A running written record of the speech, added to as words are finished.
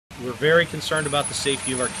We're very concerned about the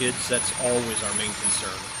safety of our kids. That's always our main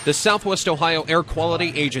concern. The Southwest Ohio Air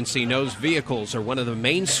Quality Agency knows vehicles are one of the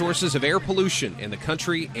main sources of air pollution in the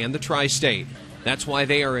country and the tri-state. That's why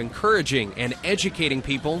they are encouraging and educating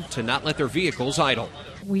people to not let their vehicles idle.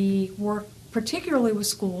 We work particularly with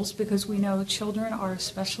schools because we know children are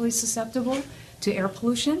especially susceptible to air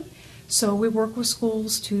pollution. So we work with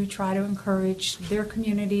schools to try to encourage their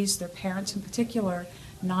communities, their parents in particular,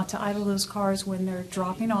 not to idle those cars when they're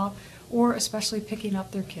dropping off or especially picking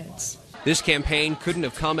up their kids. This campaign couldn't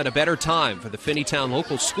have come at a better time for the Finneytown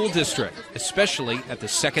Local School District, especially at the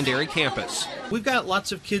secondary campus. We've got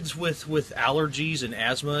lots of kids with allergies and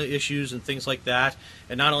asthma issues and things like that.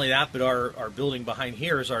 And not only that, but our building behind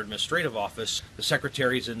here is our administrative office. The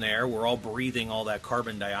secretary's in there. We're all breathing all that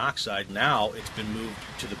carbon dioxide. Now it's been moved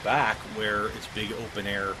to the back where it's big open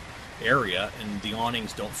air area and the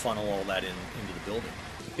awnings don't funnel all that into the building.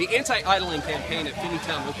 The anti-idling campaign at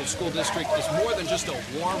Finneytown Local School District is more than just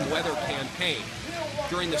a warm weather campaign.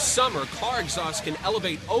 During the summer, car exhaust can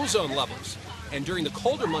elevate ozone levels, and during the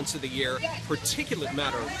colder months of the year, particulate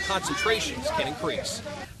matter concentrations can increase.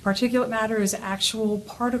 Particulate matter is actual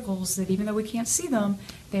particles that, even though we can't see them,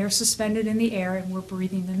 they are suspended in the air and we're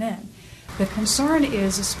breathing them in. The concern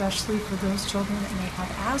is, especially for those children that may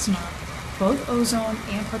have asthma, both ozone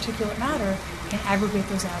and particulate matter can aggravate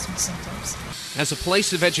those asthma symptoms. As a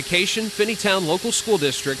place of education, Finneytown Local School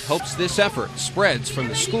District hopes this effort spreads from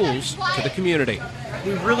the schools to the community.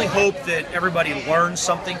 We really hope that everybody learns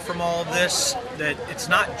something from all of this, that it's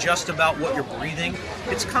not just about what you're breathing,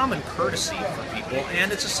 it's common courtesy for people,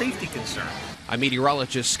 and it's a safety concern. I'm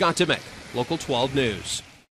meteorologist Scott Dimmich, Local 12 News.